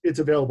default, it's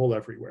available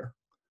everywhere.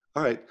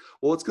 all right.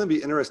 Well, it's going to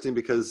be interesting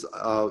because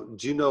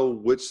do you know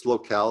which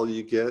locale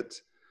you get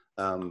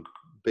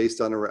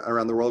based on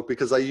around the world?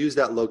 Because I use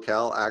that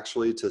locale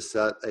actually to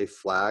set a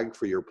flag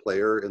for your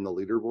player in the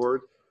leaderboard.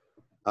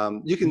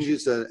 You can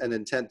use an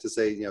intent to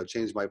say,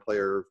 change my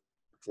player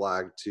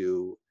flag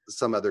to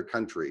some other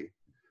country.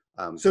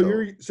 So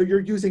you're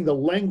using the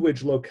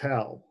language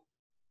locale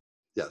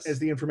yes, as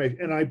the information,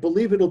 and I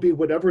believe it'll be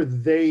whatever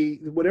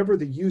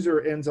the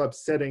user ends up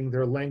setting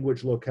their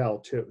language locale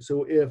to.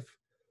 So if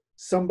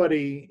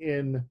somebody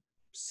in,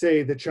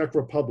 say, the Czech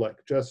Republic,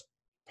 just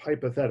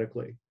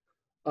hypothetically,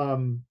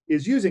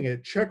 is using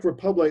it, Czech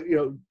Republic,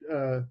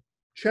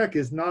 Czech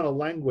is not a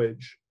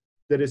language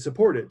that is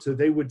supported, so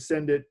they would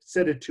set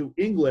it to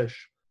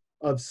English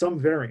of some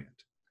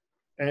variant,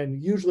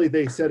 and usually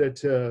they set it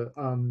to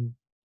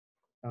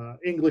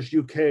English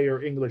UK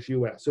or English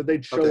US. So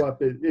they'd show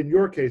up, in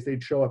your case,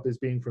 they'd show up as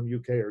being from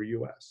UK or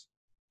US.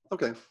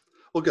 Okay.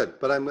 Well, good.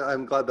 But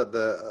I'm glad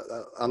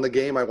that on the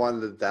game, I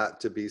wanted that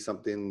to be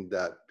something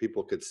that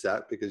people could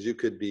set, because you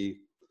could be,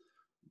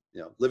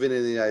 living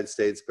in the United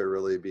States, but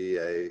really be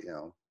a,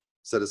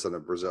 citizen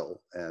of Brazil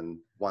and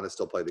want to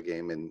still play the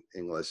game in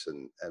English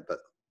but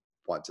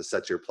want to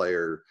set your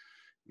player,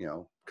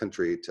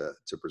 country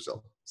to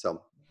Brazil.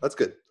 So that's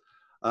good.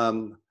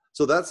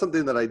 So that's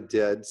something that I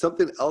did.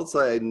 Something else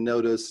I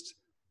noticed,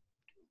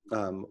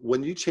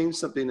 when you change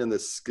something in the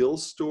skill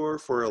store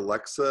for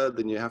Alexa,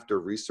 then you have to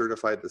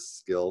recertify the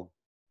skill,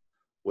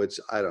 which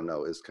I don't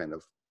know is kind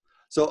of,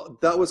 so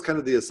that was kind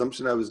of the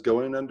assumption I was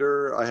going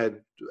under. I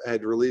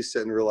had released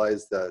it and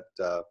realized that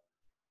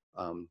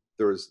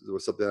there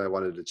was something I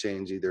wanted to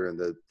change, either in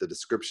the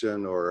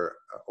description or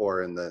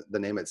in the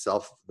name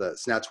itself. The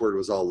snatch word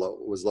was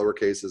was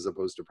lowercase as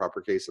opposed to proper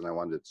case, and I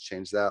wanted to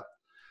change that.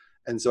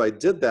 And so I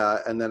did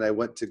that, and then I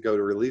went to go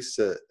to release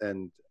it,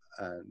 and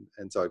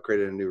so I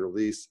created a new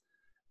release,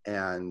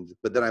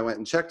 but then I went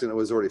and checked, and it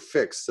was already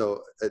fixed.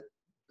 So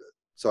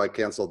I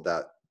canceled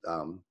that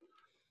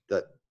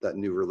that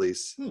new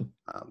release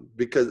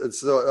because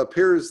so it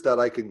appears that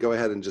I could go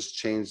ahead and just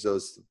change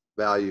those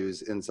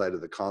values inside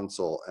of the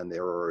console, and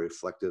they were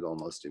reflected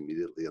almost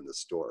immediately in the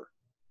store.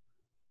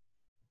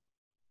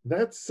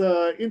 That's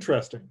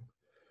interesting.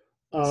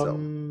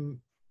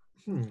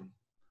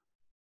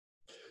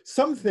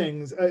 Some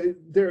things,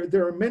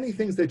 there are many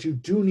things that you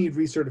do need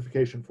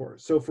recertification for.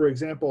 So for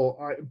example,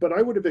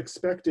 I would have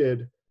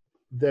expected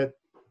that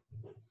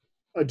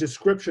a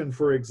description,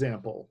 for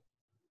example,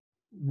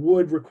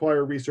 would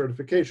require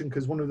recertification,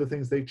 because one of the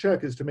things they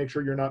check is to make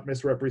sure you're not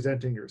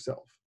misrepresenting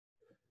yourself.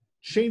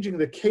 Changing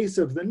the case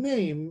of the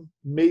name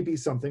may be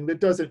something that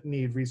doesn't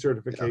need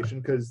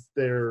recertification, because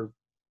they're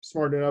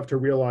smart enough to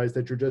realize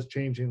that you're just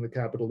changing the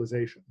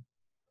capitalization.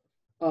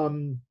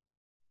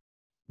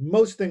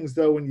 Most things,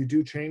 though, when you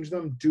do change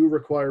them, do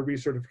require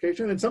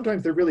recertification, and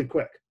sometimes they're really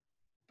quick.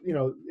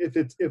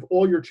 If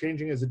all you're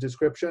changing is a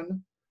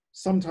description,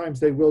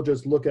 sometimes they will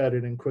just look at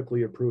it and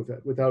quickly approve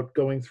it without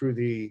going through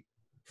the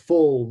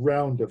full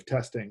round of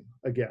testing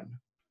again.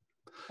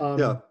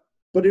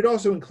 But it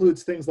also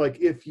includes things like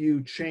if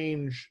you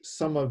change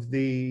some of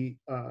the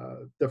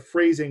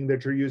phrasing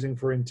that you're using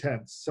for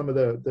intents, some of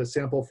the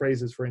sample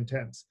phrases for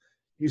intents,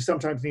 you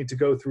sometimes need to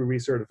go through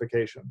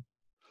recertification.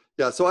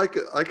 Yeah, so I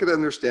could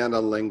understand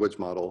on language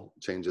model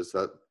changes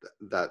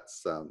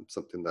that's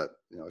something that,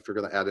 if you're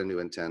going to add a new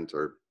intent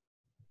or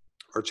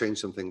change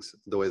some things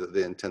the way that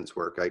the intents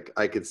work,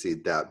 I could see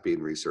that being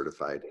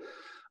recertified.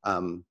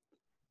 I'm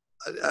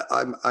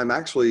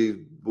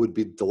actually would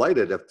be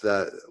delighted if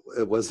that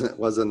it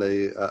wasn't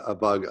a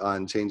bug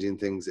on changing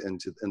things in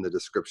the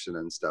description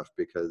and stuff,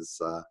 because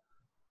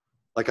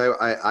like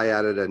I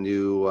added a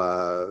new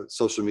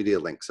social media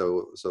link.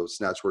 So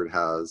Snatchword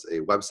has a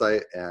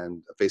website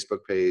and a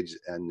Facebook page,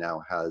 and now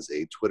has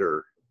a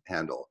Twitter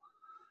handle.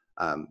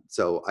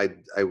 So I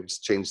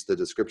just changed the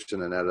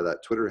description and added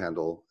that Twitter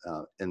handle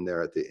in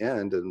there at the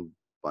end, and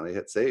when I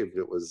hit save,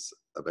 it was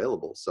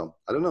available. So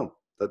I don't know.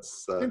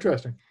 That's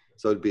interesting.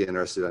 So I'd be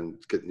interested in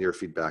getting your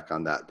feedback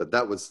on that. But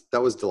that was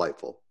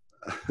delightful.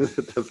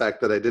 The fact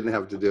that I didn't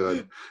have to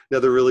do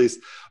another release,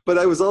 but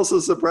I was also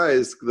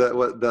surprised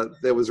that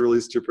it was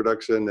released to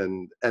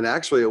production, and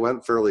actually it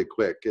went fairly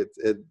quick.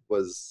 It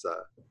was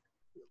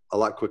a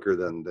lot quicker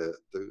than the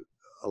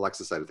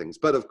Alexa side of things.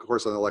 But of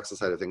course, on the Alexa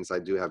side of things, I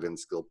do have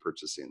in-skill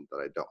purchasing that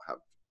I don't have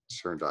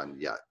turned on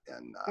yet.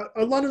 And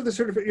a lot of the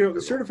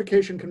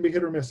certification can be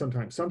hit or miss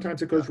sometimes.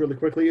 Sometimes it goes really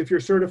quickly. If you're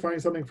certifying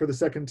something for the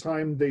second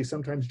time, they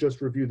sometimes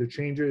just review the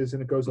changes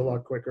and it goes a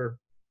lot quicker.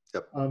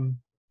 Yep.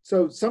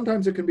 So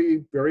sometimes it can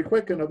be very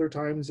quick, and other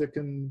times it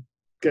can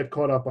get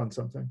caught up on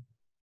something.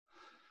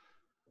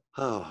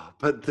 Oh,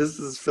 but this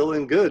is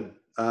feeling good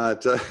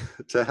to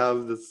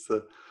have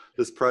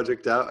this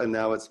project out, and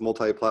now it's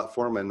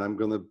multi-platform, and I'm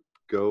going to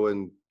go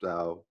and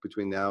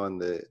between now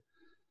and the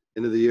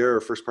end of the year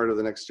or first part of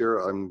the next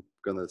year,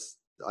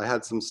 I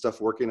had some stuff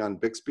working on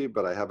Bixby,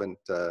 but I haven't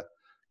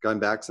gone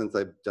back since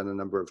I've done a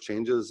number of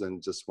changes,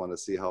 and just want to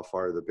see how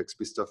far the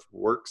Bixby stuff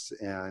works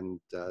and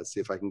see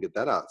if I can get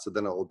that out. So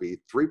then it will be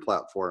 3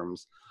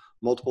 platforms,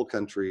 multiple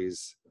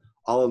countries,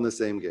 all in the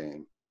same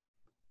game.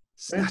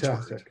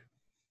 Fantastic.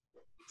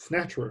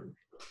 Snatchword.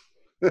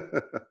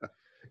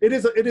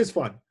 It is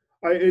fun.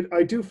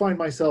 I do find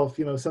myself,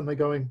 suddenly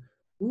going,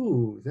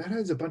 ooh, that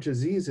has a bunch of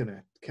Z's in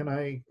it.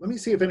 Let me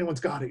see if anyone's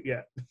got it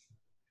yet.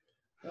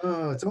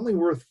 It's only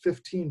worth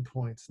 15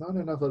 points, not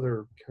enough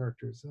other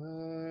characters. I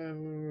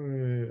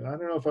don't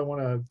know if I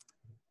want to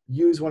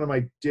use one of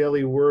my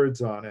daily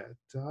words on it.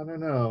 I don't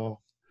know.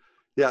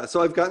 Yeah,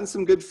 so I've gotten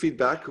some good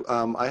feedback.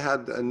 I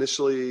had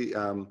initially,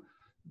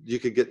 you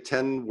could get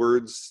 10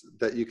 words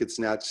that you could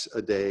snatch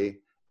a day.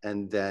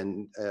 And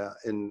then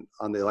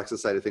on the Alexa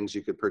side of things,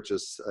 you could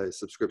purchase a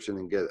subscription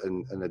and get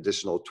an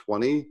additional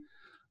 20.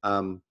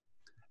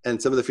 And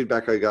some of the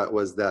feedback I got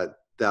was that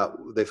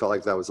they felt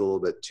like that was a little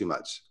bit too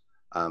much.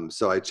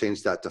 So I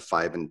changed that to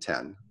 5 and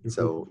 10.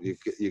 So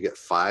you get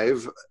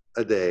 5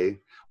 a day.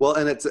 Well,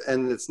 and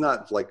it's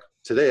not like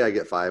today I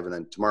get 5 and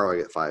then tomorrow I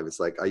get 5. It's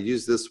like I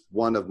use this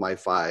one of my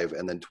 5,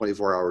 and then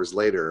 24 hours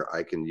later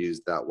I can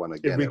use that one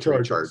again. It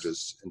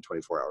recharges in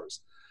 24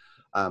 hours.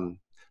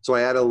 So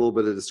I added a little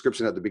bit of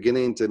description at the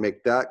beginning to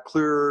make that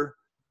clearer.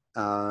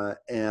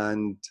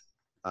 And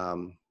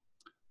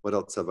what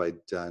else have I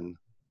done?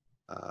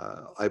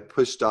 I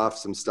pushed off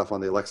some stuff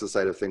on the Alexa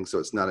side of things, so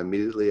it's not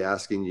immediately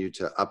asking you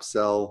to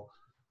upsell.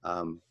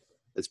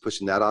 It's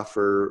pushing that off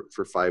for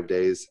 5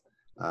 days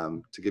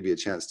to give you a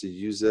chance to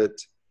use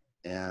it.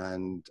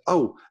 And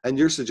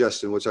your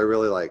suggestion, which I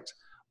really liked,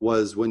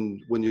 was when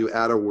you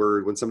add a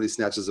word, when somebody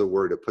snatches a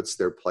word, it puts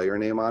their player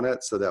name on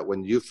it, so that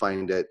when you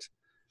find it,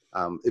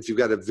 if you've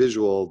got a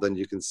visual, then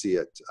you can see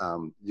it.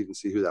 You can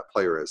see who that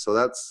player is. So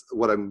that's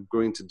what I'm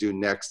going to do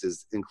next,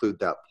 is include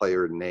that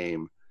player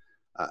name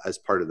as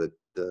part of the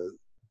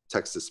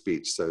text to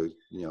speech. So,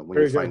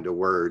 when you find a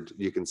word,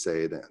 you can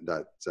say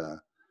that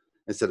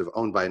instead of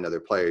owned by another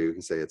player, you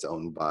can say it's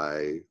owned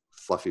by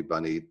Fluffy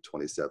Bunny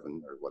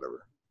 27 or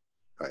whatever.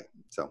 Right.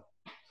 So.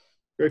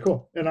 Very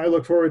cool. And I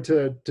look forward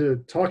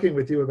to talking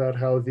with you about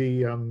how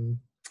the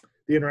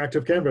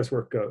interactive canvas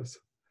work goes.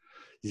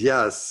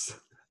 Yes.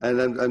 And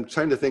I'm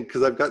trying to think,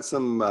 because I've got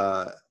some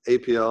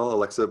APL,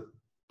 Alexa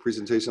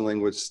presentation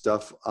language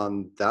stuff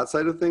on that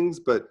side of things,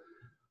 but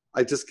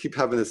I just keep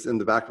having this in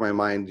the back of my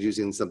mind,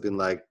 using something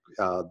like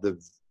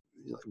the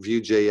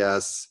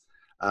Vue.js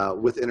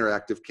with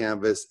interactive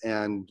canvas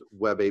and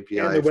web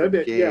API for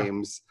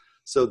games,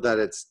 so that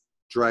it's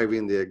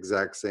driving the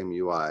exact same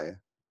UI.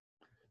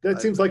 That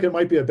seems like it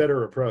might be a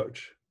better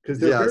approach, because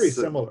they're very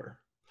similar.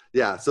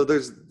 Yeah. So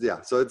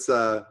so it's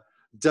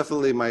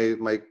definitely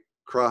my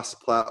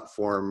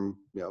cross-platform,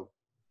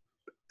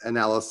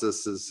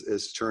 analysis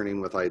is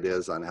churning with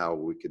ideas on how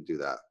we could do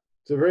that.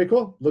 So very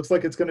cool. Looks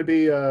like it's going to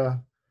be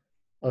a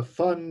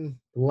fun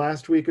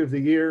last week of the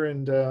year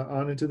and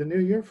on into the new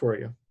year for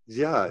you.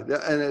 Yeah,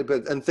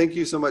 and thank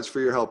you so much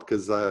for your help,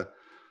 because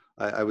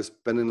I was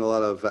spending a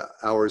lot of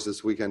hours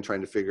this weekend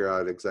trying to figure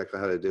out exactly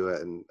how to do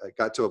it, and I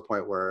got to a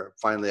point where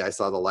finally I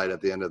saw the light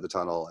at the end of the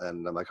tunnel,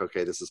 and I'm like,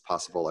 okay, this is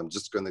possible. I'm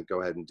just going to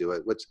go ahead and do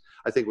it, which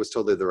I think was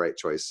totally the right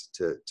choice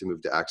to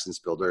move to Actions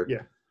Builder.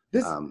 Yeah,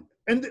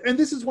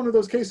 this is one of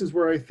those cases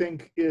where I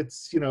think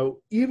it's,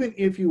 even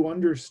if you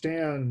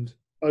understand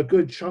a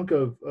good chunk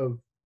of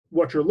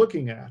what you're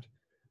looking at,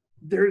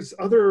 there's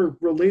other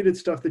related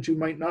stuff that you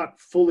might not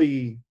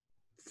fully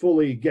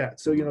get.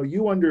 So,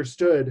 you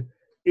understood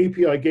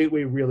API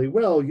gateway really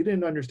well. You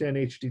didn't understand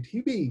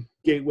HTTP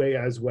gateway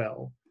as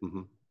well.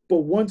 Mm-hmm. But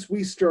once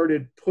we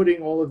started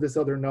putting all of this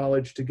other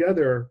knowledge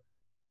together,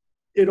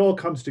 it all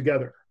comes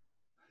together.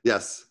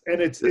 Yes.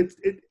 And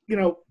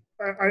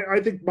I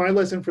think my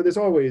lesson for this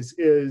always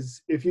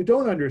is, if you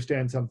don't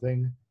understand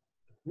something,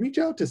 reach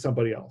out to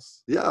somebody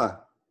else. Yeah.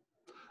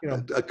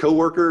 A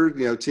coworker,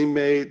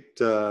 teammate.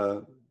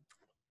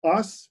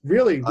 Us,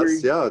 really.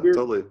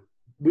 Totally.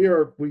 We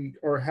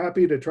are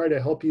happy to try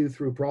to help you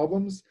through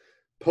problems.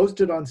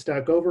 Post it on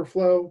Stack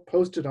Overflow,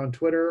 post it on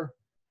Twitter.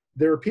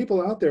 There are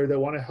people out there that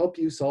want to help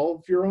you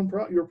solve your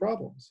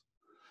problems.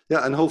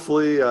 Yeah, and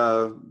hopefully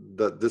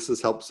that this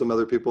has helped some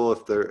other people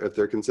if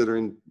they're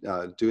considering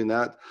doing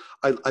that.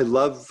 I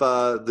love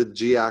the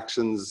G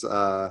Actions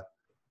CLI.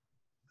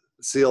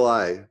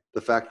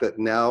 The fact that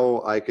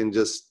now I can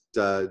just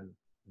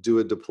do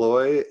a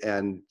deploy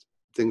and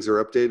things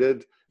are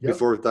updated. Yep.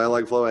 Before with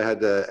Dialogflow, I had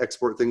to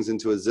export things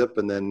into a zip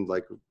and then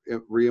like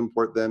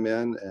re-import them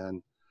in,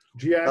 and thought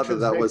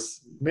G-Actions that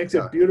was, makes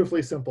yeah, it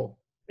beautifully simple.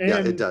 yeah,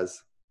 it And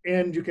does.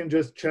 and you can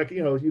just check,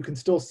 you can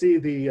still see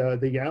the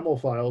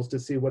YAML files to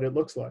see what it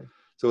looks like.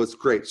 So it's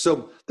great.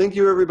 So thank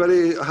you,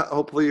 everybody.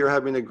 Hopefully you're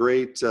having a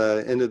great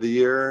end of the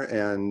year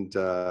and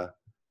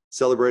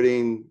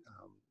celebrating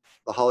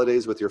the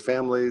holidays with your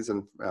families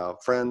and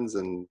friends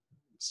and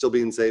still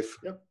being safe.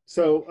 Yep.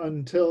 So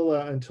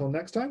until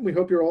next time, we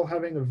hope you're all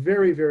having a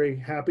very, very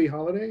happy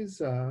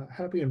holidays,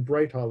 happy and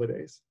bright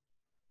holidays.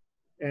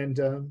 And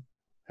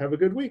have a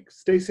good week.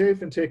 Stay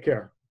safe and take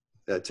care.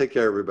 Take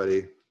care,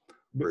 everybody.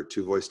 We're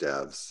Two Voice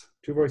Devs.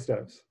 Two Voice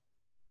Devs.